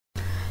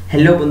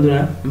Hello বন্ধুরা,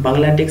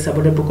 Bangla take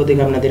সাপোর্টের পক্ষ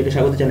থেকে আপনাদেরকে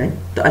স্বাগত জানাই।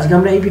 তো আজকে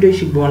আমরা এই ভিডিওয়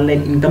শিখবো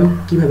অনলাইন ইনকাম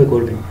কিভাবে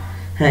করবেন।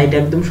 হ্যাঁ, এটা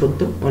একদম সত্য,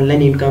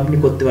 অনলাইন ইনকাম আপনি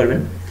করতে পারবেন।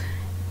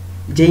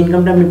 যে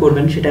ইনকামটা আপনি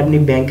করবেন সেটা আপনি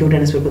ব্যাংকেও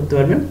ট্রান্সফার করতে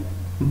পারবেন,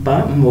 বা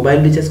মোবাইল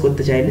রিচার্জ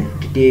করতে চাইলে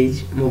ডিটিএইচ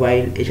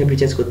মোবাইল এসব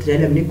রিচার্জ করতে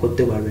চাইলে আপনি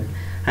করতে পারবেন।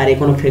 আর এ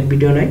কোনো ফেক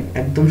ভিডিও নয়,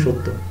 একদম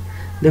সত্য।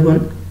 দেখুন,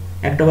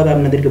 একটা কথা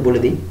আপনাদেরকে বলে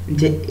দিই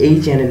যে এই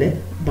চ্যানেলে,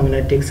 বাংলা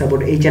টেক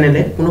সাপোর্ট এই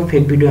চ্যানেলে কোনো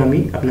ফেক ভিডিও আমি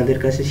আপনাদের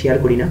কাছে শেয়ার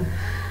করি না।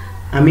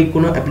 আমি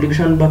কোনো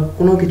অ্যাপ্লিকেশন বা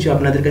কোনো কিছু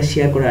আপনাদের কাছে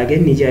শেয়ার করার আগে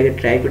নিজে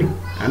ট্রাই করি,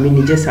 আমি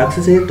নিজে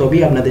সাকসেস হয়ে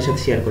তবেই আপনাদের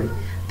সাথে শেয়ার করি।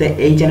 তাই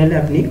এই চ্যানেলে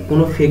আপনি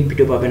কোনো ফেক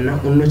ভিডিও পাবেন না,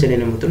 অন্য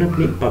চ্যানেলের মতন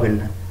আপনি পাবেন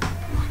না।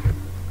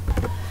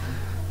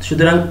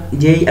 সুতরাং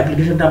যেই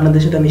অ্যাপ্লিকেশনটা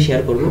আপনাদের সাথে আমি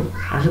শেয়ার করব,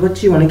 আশা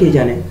করছি অনেকেই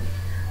জানে,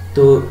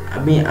 তো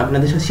আমি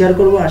আপনাদের সাথে শেয়ার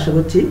করব। আশা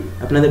করছি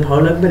আপনাদের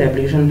ভালো লাগবে।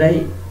 অ্যাপ্লিকেশনটাই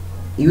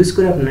ইউজ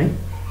করে আপনি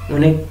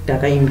অনেক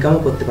টাকা ইনকামও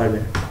করতে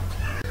পারবেন।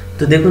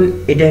 তো দেখুন,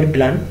 এটা এর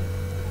প্ল্যান।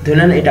 ধরে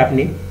নেন এটা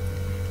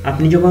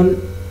আপনি যখন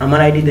আমার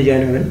আইডিতে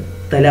জয়েন হবেন,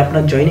 তাহলে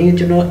আপনার জয়েনিংয়ের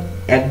জন্য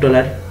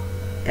 $1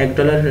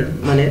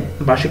 মানে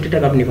 62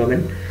 টাকা আপনি পাবেন।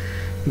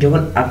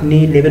 যখন আপনি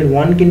লেভেল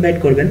 1কে ইনভাইট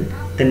করবেন,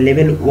 তাহলে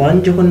লেভেল 1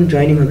 যখন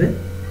জয়েনিং হবে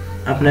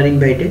আপনার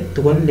ইনভাইটে,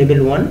 তখন লেভেল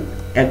 1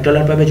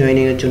 $1 পাবে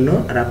জয়েনিংয়ের জন্য,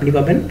 আর আপনি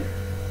পাবেন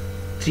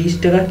 30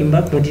 টাকা কিংবা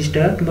 25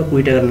 টাকা কিংবা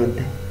 20 টাকার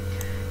মধ্যে।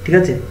 ঠিক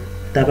আছে?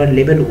 তারপর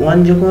লেভেল 1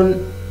 যখন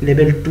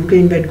লেভেল 2কে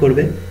ইনভাইট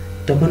করবে,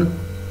 তখন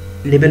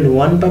লেভেল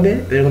 1 পাবে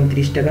এরকম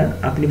 30 টাকা,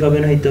 আপনি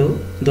পাবেন হয়তো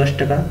 10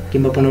 টাকা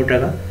কিংবা 15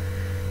 টাকা।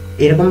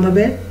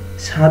 এরকমভাবে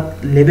 7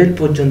 লেভেল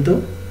পর্যন্ত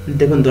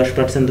দেখুন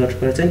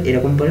 10%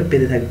 এরকম করে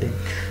পেতে থাকবে।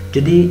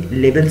 যদি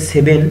লেভেল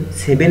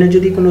 7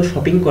 যদি কোনো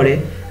শপিং করে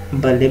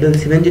বা লেভেল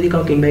 7 যদি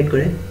কাউকে ইনভাইট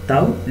করে,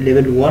 তাও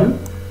লেভেল 1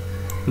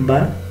 বা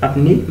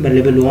আপনি বা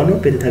লেভেল 1ও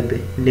পেতে থাকবে,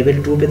 লেভেল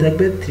 2 পেতে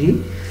থাকবে, 3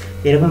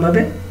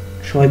 এরকমভাবে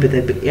সবাই পেতে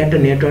থাকবে। একটা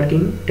নেটওয়ার্কিং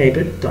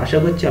টাইপের। তো আশা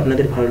করছি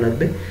আপনাদের ভালো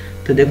লাগবে।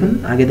 তো দেখুন,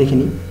 আগে দেখে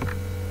নিই।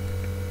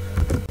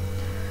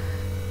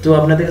 তো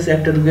আপনাদের কাছে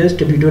একটা রিকোয়েস্ট,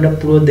 ভিডিওটা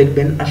পুরো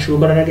দেখবেন। আর শুরু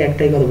করার আগে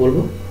একটাই কথা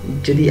বলবো,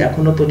 যদি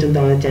এখনও পর্যন্ত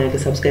আমাদের চ্যানেলকে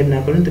সাবস্ক্রাইব না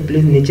করেন, তো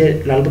প্লিজ নিচে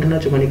লাল বাটন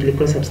আছে, ওখানে ক্লিক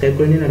করে সাবস্ক্রাইব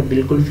করে নিন। আর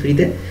বিলকুল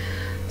ফ্রিতে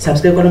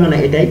সাবস্ক্রাইব করা মানে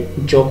এটাই,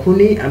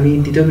 যখনই আমি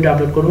দ্বিতীয় ভিডিও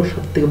আপলোড করবো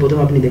সবথেকে প্রথম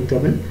আপনি দেখতে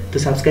পাবেন। তো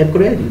সাবস্ক্রাইব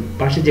করে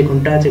পাশে যে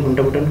ঘন্টা আছে,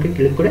 ঘন্টা বাটনকে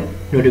ক্লিক করে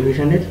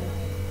নোটিফিকেশানের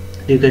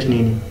রিকোয়েস্ট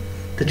নিয়ে নিন।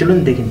 তো চলুন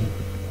দেখে নিন।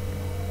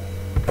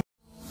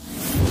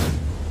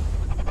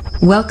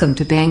 Welcome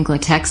to Bangla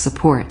Tech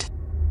Support.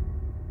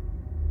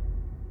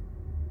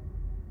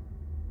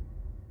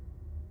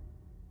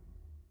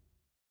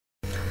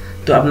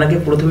 তো আপনাকে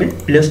প্রথমে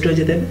প্লে স্টোরে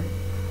যেতে হবে।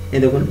 এই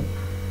দেখুন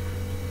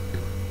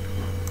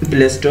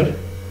প্লে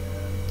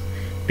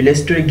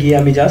স্টোরে গিয়ে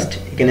আমি জাস্ট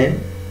এখানে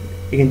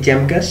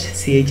চ্যামকাশ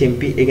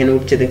CHMP এখানে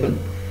উঠছে, দেখুন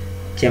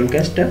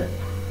চ্যামকাশটা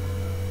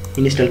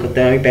ইনস্টল করতে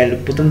হবে। আমি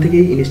প্রথম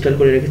থেকেই ইনস্টল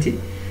করে রেখেছি।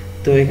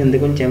 তো এখানে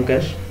দেখুন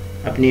চ্যামকাশ,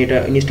 আপনি এটা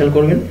ইনস্টল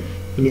করবেন।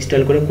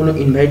 ইনস্টল করে কোনো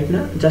ইনভাইট না,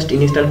 জাস্ট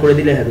ইনস্টল করে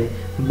দিলে হবে।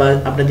 বা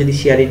আপনার যদি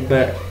শেয়ারিট বা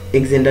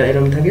এক্সেন্ডার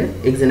এরকম থাকে,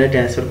 এক্সেন্ডার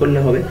ট্রান্সফার করলে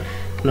হবে,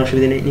 কোনো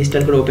অসুবিধা নেই।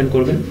 ইনস্টল করে ওপেন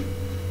করবেন।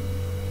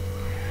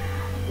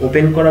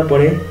 ওপেন করার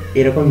পরে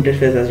এরকম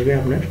ইন্টারফেস আসবে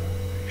আপনার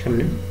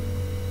সামনে,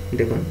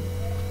 দেখুন।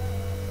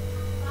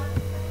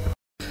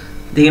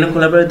 দেখুন,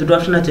 খোলার পরে দুটো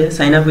অপশন আছে,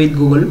 সাইন আপ উইথ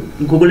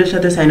গুগলের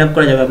সাথে সাইন আপ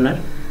করা যাবে আপনার।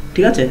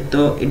 ঠিক আছে? তো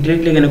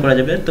ডিরেক্টলি এখানে করা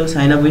যাবে। তো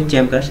সাইন আপ উইথ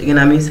চ্যামকাশ, এখানে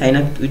আমি সাইন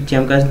আপ উইথ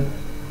চ্যামকাশ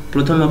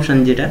প্রথম অপশান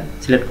যেটা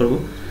সিলেক্ট করব।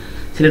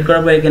 সিলেক্ট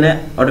করার পর এখানে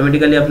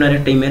অটোমেটিক্যালি আপনার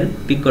একটা ইমেল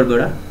পিক করবে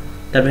ওরা।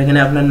 তারপর এখানে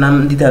আপনার নাম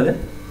দিতে হবে।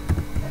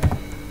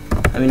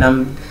 আমি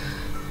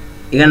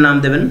এখানে নাম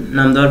দেবেন।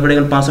 নাম দেওয়ার পরে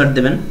এখানে পাসওয়ার্ড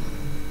দেবেন,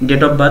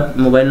 date of birth,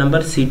 mobile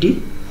number, city,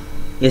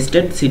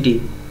 state city.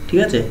 ঠিক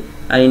আছে?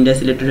 আর ইন্ডিয়া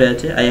সিলেক্টেড হয়ে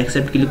আছে। আই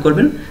অ্যাকসেপ্ট ক্লিক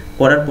করবেন।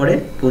 করার পরে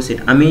প্রসিড।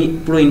 আমি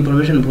পুরো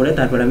ইনফরমেশন ভরে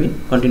তারপর আমি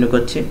কন্টিনিউ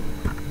করছি।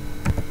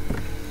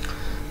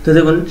 তো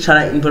দেখুন,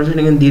 সারা ইনফরমেশন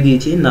এখানে দিয়ে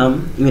দিয়েছি, নাম,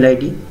 ইমেল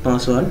আইডি,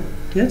 পাসওয়ার্ড,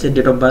 ঠিক আছে,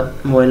 date of birth,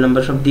 mobile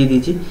number সব দিয়ে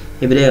দিয়েছি।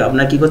 এবারে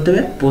আপনার কী করতে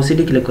হবে,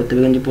 প্রসিডে ক্লিক করতে হবে।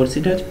 এখানে যে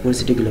প্রসিড আছে,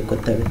 প্রসিডে ক্লিক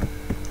করতে হবে।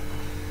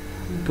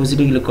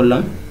 প্রসিডে ক্লিক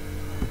করলাম।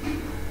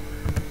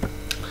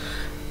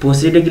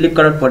 প্রসিডে ক্লিক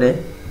করার পরে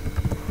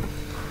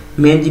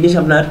মেন জিনিস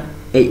আপনার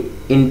এই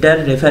এন্টার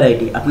রেফার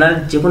আইডি, আপনার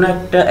যে কোনো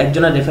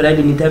একজনের রেফার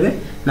আইডি নিতে হবে,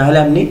 নাহলে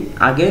আপনি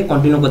আগে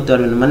কন্টিনিউ করতে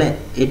পারবেন না। মানে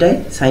এটাই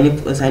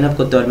সাইন আপ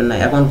করতে পারবেন না,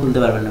 অ্যাকাউন্ট খুলতে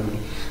পারবেন না। আপনি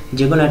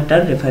যে কোনো একটা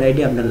রেফার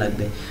আইডি আপনার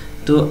লাগবে।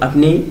 তো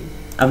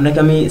আপনাকে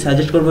আমি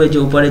সাজেস্ট করবো, এই যে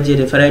উপরে যে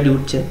রেফার আইডি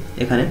উঠছে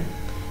এখানে,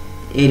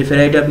 এই রেফার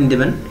আইডি আপনি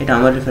দেবেন। এটা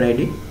আমার রেফার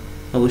আইডি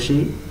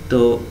অবশ্যই। তো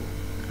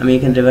আমি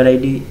এখানে রেফার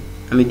আইডি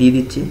আমি দিয়ে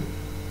দিচ্ছি।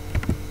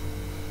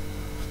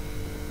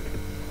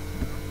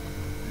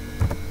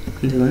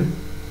 দেখুন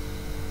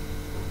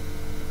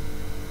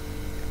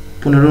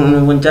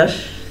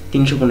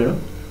 1549-315,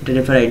 এটা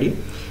রেফার আইডি।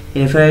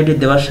 রেফার আইডি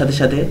দেওয়ার সাথে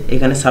সাথে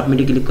এখানে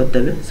সাবমিটে ক্লিক করতে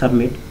হবে,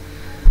 সাবমিট।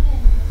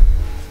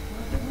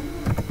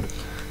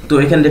 তো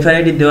এখানে রেফার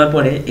আইডি দেওয়ার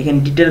পরে এখানে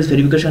ডিটেলস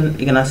ভেরিফিকেশন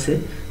এখানে আসছে।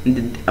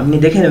 আপনি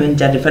দেখে নেবেন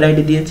যার রেফার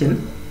আইডি দিয়েছেন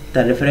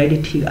তার রেফার আইডি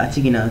ঠিক আছে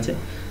কি না আছে।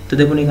 তো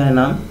দেখুন এখানে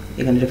নাম,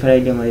 এখানে রেফার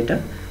আইডি আমার এটা।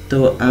 তো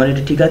আমার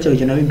এটা ঠিক আছে, ওই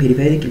জন্য আমি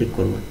ভেরিফাইতে ক্লিক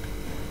করব।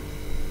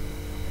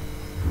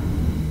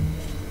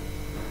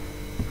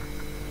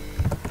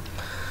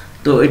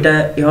 তো এটা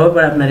এভাবে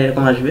পরে আপনার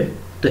এরকম আসবে।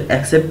 তো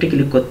অ্যাকসেপ্টে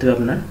ক্লিক করতে হবে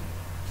আপনার।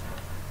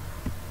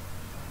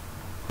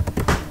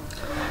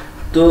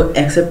 তো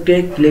অ্যাকসেপ্টে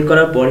ক্লিক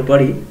করার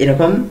পরই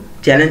এরকম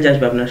চ্যালেঞ্জ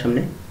আসবে আপনার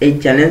সামনে। এই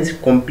চ্যালেঞ্জ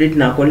কমপ্লিট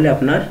না করলে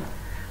আপনার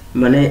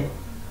মানে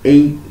এই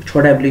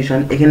 6টা অ্যাপ্লিকেশন,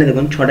 এখানে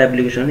দেখুন 6টা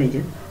অ্যাপ্লিকেশন, এই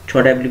যে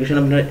 6টা অ্যাপ্লিকেশন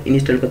আপনার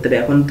ইনস্টল করতে হবে।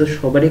 এখন তো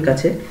সবারই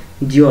কাছে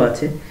জিও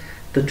আছে,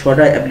 তো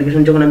 6টা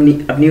অ্যাপ্লিকেশন যখন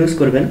আপনি ইউজ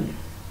করবেন,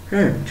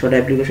 হ্যাঁ 6টা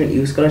অ্যাপ্লিকেশন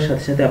ইউজ করার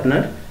সাথে সাথে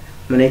আপনার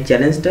মানে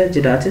চ্যালেঞ্জটা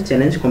যেটা আছে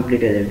চ্যালেঞ্জ কমপ্লিট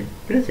হয়ে যাবে,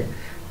 ঠিক আছে।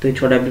 তো এই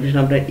 6টা অ্যাপ্লিকেশন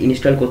আপনার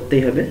ইনস্টল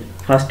করতেই হবে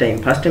ফার্স্ট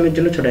টাইমের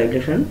জন্য 6টা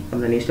অ্যাপ্লিকেশন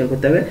আপনার ইনস্টল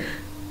করতে হবে,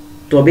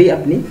 তবেই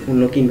আপনি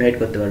অন্যকে ইনভাইট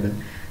করতে পারবেন।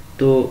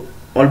 তো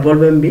অল্প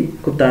এমবি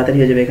খুব তাড়াতাড়ি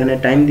হয়ে যাবে। এখানে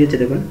টাইম দিয়েছে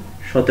দেখুন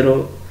 17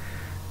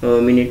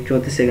 মিনিট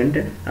 34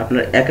 সেকেন্ডে।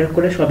 আপনার এক এক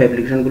করে সব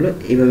অ্যাপ্লিকেশনগুলো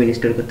এইভাবে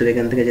ইনস্টল করতে হবে।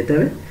 এখান থেকে যেতে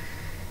হবে,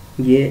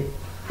 গিয়ে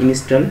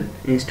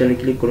ইনস্টলে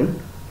ক্লিক করুন।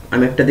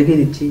 আমি একটা দেখিয়ে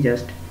দিচ্ছি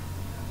জাস্ট।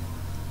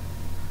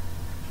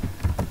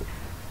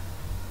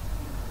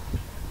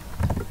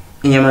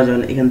 অ্যামাজন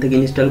এখান থেকে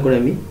ইনস্টল করে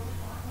আমি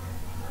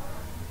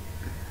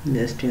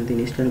জাস্ট এখান থেকে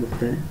ইনস্টল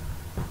করতে হবে।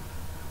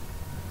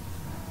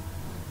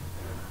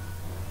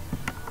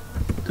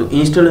 তো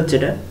ইনস্টল হচ্ছে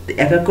এটা,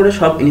 এক এক করে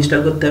সব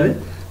ইনস্টল করতে হবে।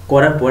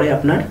 করার পরে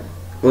আপনার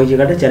ওই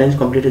জায়গাটা চ্যালেঞ্জ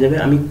কমপ্লিট হয়ে যাবে।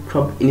 আমি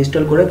সব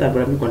ইনস্টল করে তারপর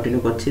আমি কন্টিনিউ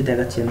করছি,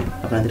 দেখাচ্ছি আমি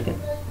আপনাদেরকে।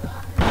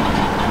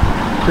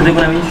 তো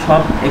দেখুন আমি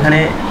সব এখানে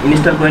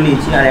ইনস্টল করে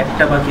নিয়েছি, আর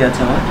একটা বাকি আছে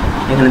আমার।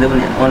 এখানে দেখুন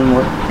অন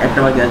মোর একটা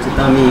বাকি আছে। তো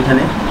আমি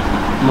এখানে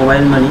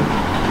মোবাইল মানি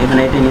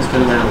এখানে এটা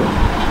ইনস্টল করে নেবো,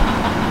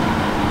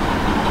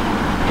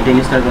 এটা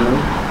ইনস্টল করে নেবো।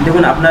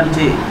 দেখুন আপনার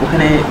যে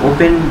ওখানে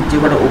ওপেন যে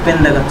কটা ওপেন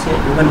দেখাচ্ছে,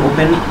 ওখানে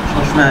ওপেন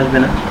সবসময় আসবে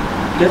না,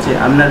 ঠিক আছে।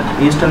 আপনার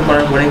ইনস্টল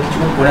করার পরে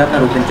কিছুক্ষণ পরে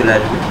আপনার ওপেন চলে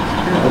আসবে,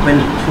 ওপেন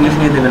সঙ্গে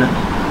সঙ্গে দেবে না।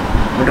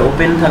 ওটা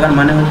ওপেন থাকার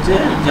মানে হচ্ছে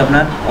যে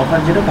আপনার অফার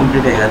যেটা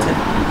কমপ্লিট হয়ে গেছে,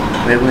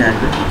 এরকমই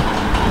আসবে।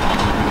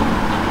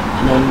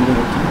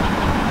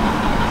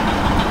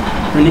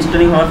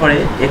 ইনস্টলিং হওয়ার পরে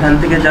এখান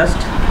থেকে জাস্ট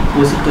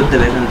প্রসিড করতে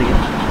হবে। এখান থেকে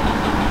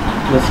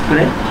প্রসিড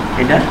করে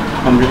এটা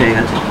কমপ্লিট হয়ে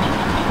গেছে।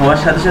 হওয়ার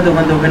সাথে সাথে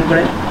ওখান থেকে ওপেন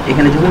করে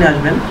এখানে যখনই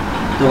আসবেন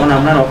তখন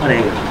আপনার অফার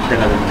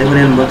দেখাবেন। দেখুন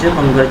এর বলছে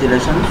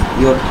congratulation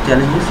your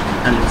challenges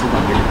and it's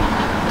complete.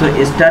 তো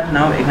স্টার্ট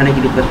নাও এখানে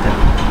ক্লিক করতে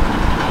হবে।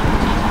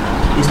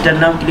 স্টার্ট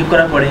নাও ক্লিক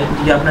করার পরে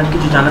যদি আপনার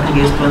কিছু জানা থাকে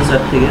স্পন্সর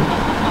থেকে,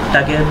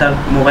 তাকে তার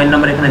মোবাইল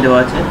নাম্বার এখানে দেওয়া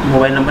আছে,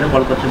 মোবাইল নাম্বারে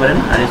কল করতে পারেন।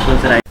 আর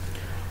স্পন্সর আইডি,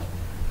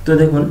 তো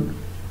দেখুন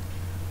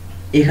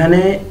এখানে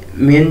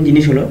মেন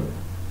জিনিস হলো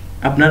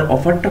আপনার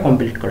অফারটা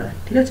কমপ্লিট করা,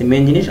 ঠিক আছে।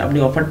 মেন জিনিস আপনি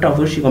অফারটা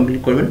অবশ্যই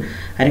কমপ্লিট করবেন।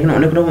 আর এখানে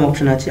অনেক রকম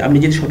অপশন আছে। আপনি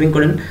যদি শপিং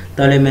করেন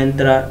তাহলে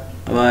মিন্ত্রা,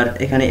 আবার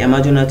এখানে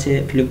অ্যামাজন আছে,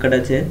 ফ্লিপকার্ট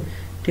আছে,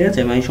 ঠিক আছে,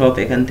 মাই শপ।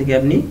 এখান থেকে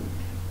আপনি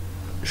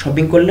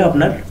শপিং করলে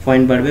আপনার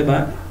পয়েন্ট বাড়বে বা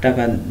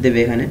টাকা দেবে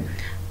এখানে।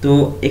 তো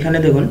এখানে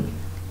দেখুন,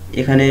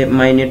 এখানে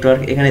মাই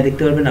নেটওয়ার্ক, এখানে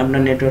দেখতে পারবেন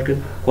আপনার নেটওয়ার্কে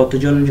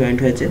কতজন জয়েন্ট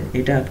হয়েছে,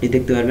 এটা আপনি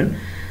দেখতে পারবেন।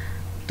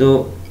 তো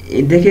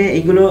দেখে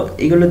এইগুলো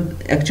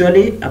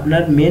অ্যাকচুয়ালি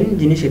আপনার মেন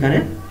জিনিস এখানে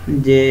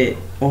যে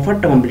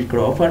অফারটা কমপ্লিট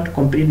করা। অফার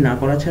কমপ্লিট না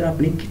করা ছাড়া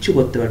আপনি কিছু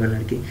করতে পারবেন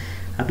আর কি।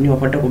 আপনি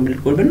অফারটা কমপ্লিট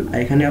করবেন। আর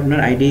এখানে আপনার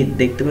আইডি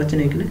দেখতে পাচ্ছেন,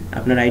 এখানে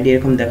আপনার আইডি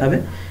এরকম দেখাবে,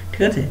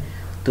 ঠিক আছে।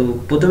 তো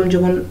প্রথমে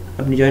যখন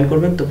আপনি জয়েন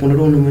করবেন তো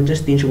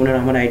 1549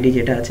 আমার আইডি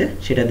যেটা আছে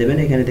সেটা দেবেন,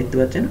 এখানে দেখতে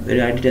পাচ্ছেন ওই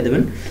আইডিটা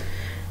দেবেন,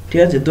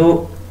 ঠিক আছে। তো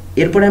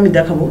এরপরে আমি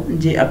দেখাবো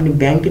যে আপনি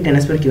ব্যাংকে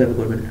ট্রান্সফার কীভাবে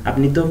করবেন।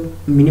 আপনি তো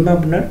মিনিমাম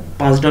আপনার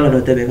 $5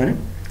 হতে হবে এখানে।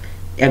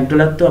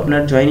 $1 তো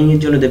আপনার জয়েনিংয়ের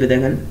জন্য দেবে,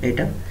 দেখেন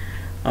এটা।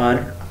 আর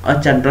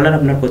 $4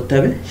 আপনার করতে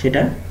হবে,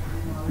 সেটা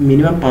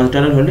মিনিমাম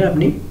 $5 হলে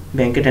আপনি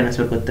ব্যাংকে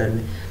ট্রান্সফার করতে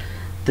পারবেন।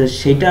 তো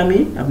সেইটা আমি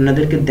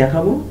আপনাদেরকে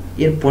দেখাবো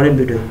এর পরের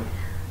ভিডিও।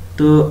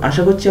 তো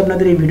আশা করছি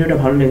আপনাদের এই ভিডিওটা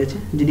ভালো লেগেছে।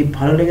 যদি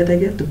ভালো লেগে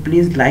থাকে তো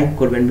প্লিজ লাইক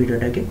করবেন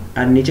ভিডিওটাকে,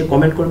 আর নিচে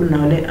কমেন্ট করবেন,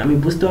 নাহলে আমি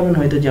বুঝতে পারবেন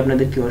হয়তো যে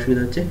আপনাদের কী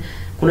অসুবিধা হচ্ছে।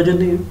 কোনো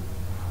যদি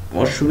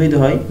অসুবিধা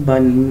হয় বা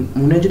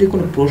মনে যদি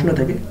কোনো প্রশ্ন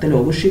থাকে তাহলে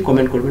অবশ্যই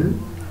কমেন্ট করবেন,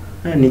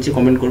 হ্যাঁ নিচে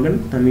কমেন্ট করবেন,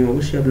 তো আমি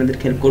অবশ্যই আপনাদের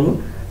হেল্প করবো।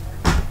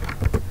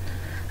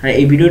 আর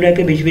এই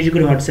ভিডিওটাকে বেশি বেশি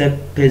করে হোয়াটসঅ্যাপ,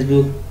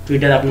 ফেসবুক,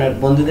 টুইটার আপনার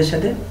বন্ধুদের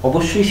সাথে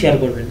অবশ্যই শেয়ার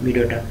করবেন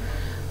ভিডিওটা।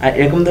 আর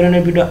এরকম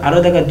ধরনের ভিডিও আরও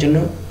দেখার জন্য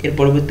এর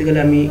পরবর্তীকালে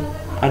আমি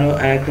আরও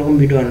এক রকম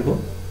ভিডিও আনবো,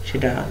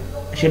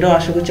 সেটাও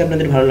আশা করছি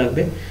আপনাদের ভালো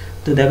লাগবে।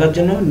 তো দেখার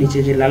জন্য নিচে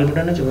যে লাল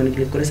বাটন আছে ওখানে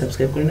ক্লিক করে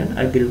সাবস্ক্রাইব করে নেন,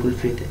 আর বিলকুল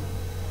ফ্রিতে।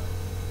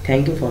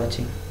 Thank you for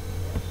watching.